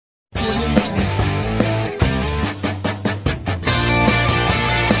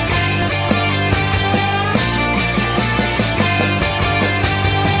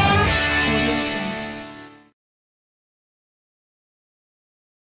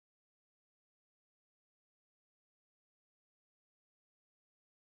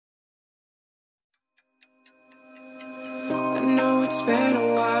It's been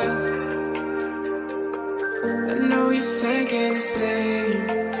a while. I know you're thinking the same,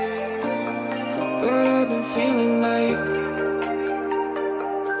 but I've been feeling like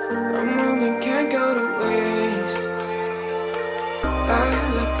our moment can't go to waste. I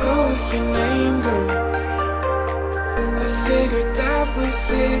let go of your name, girl. I figured that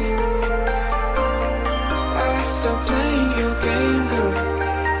was it. I stopped playing your game, girl.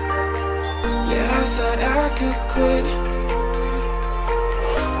 Yeah, I thought I could quit.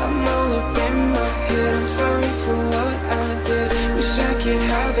 I'm sorry for what I did. Wish I could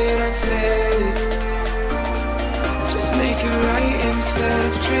have it unsaid. Just make it right instead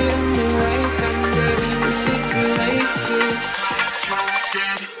of treating me like I'm dead. Is it too late to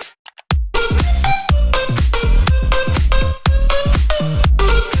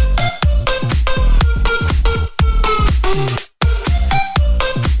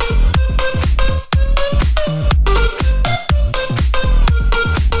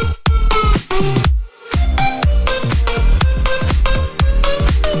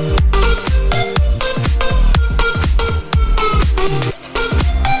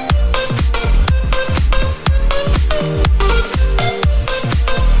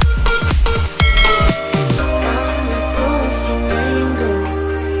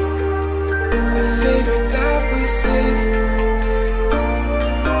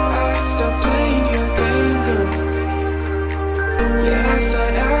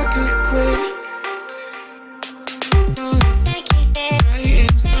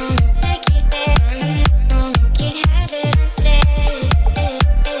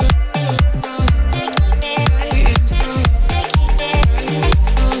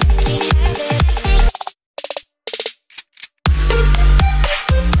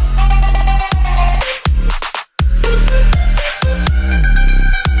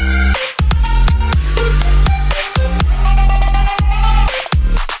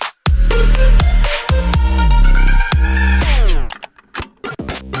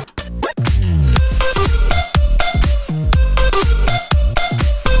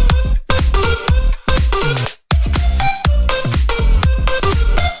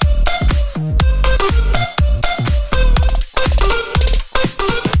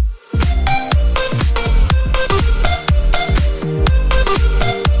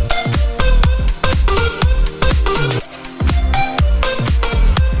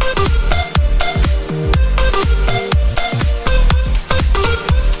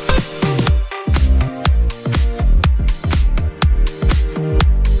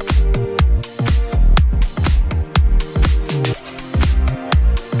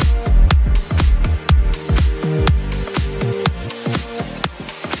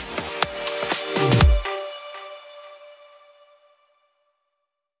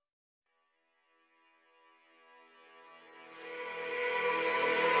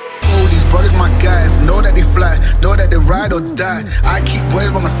brothers, my guys, know that they fly, know that they ride or die. I keep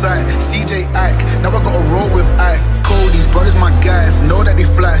boys by my side, CJ Ike, now I gotta roll with ice. Cody's brothers, my guys, know that they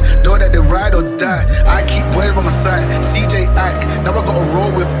fly, know that they ride or die. I keep boys by my side, CJ Ike, now I gotta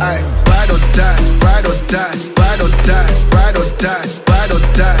roll with ice. Ride or die, ride or die, ride or die, ride or die, ride or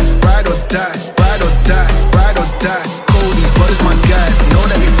die, ride or die, ride or die, ride or die. Cody's brothers, my guys, know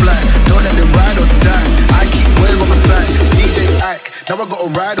that they fly, know that they ride or die. I keep boys by my side, CJ Ike, now I gotta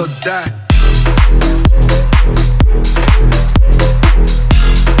ride or die.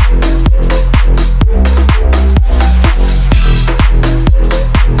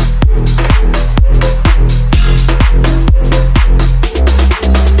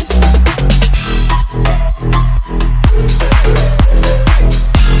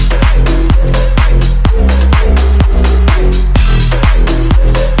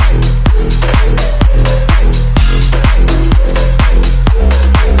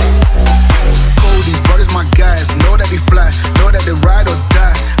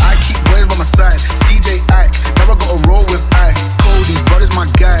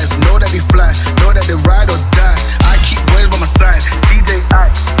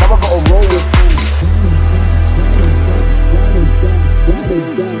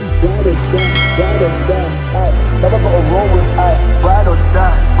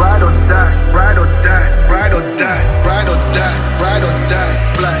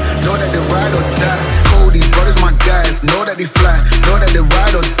 Know that they fly, know that they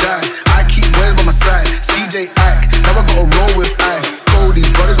ride or die.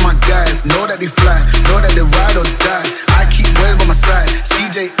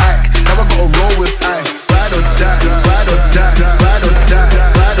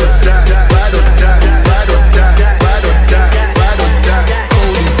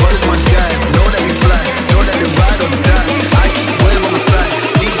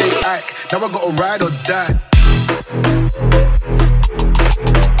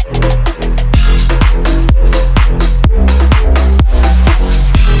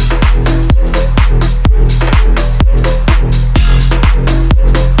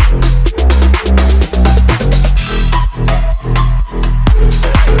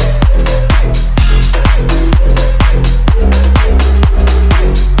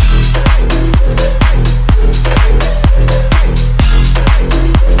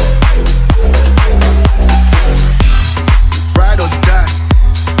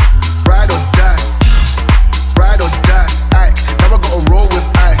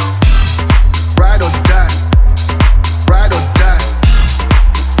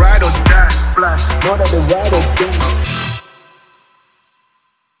 know that they ride or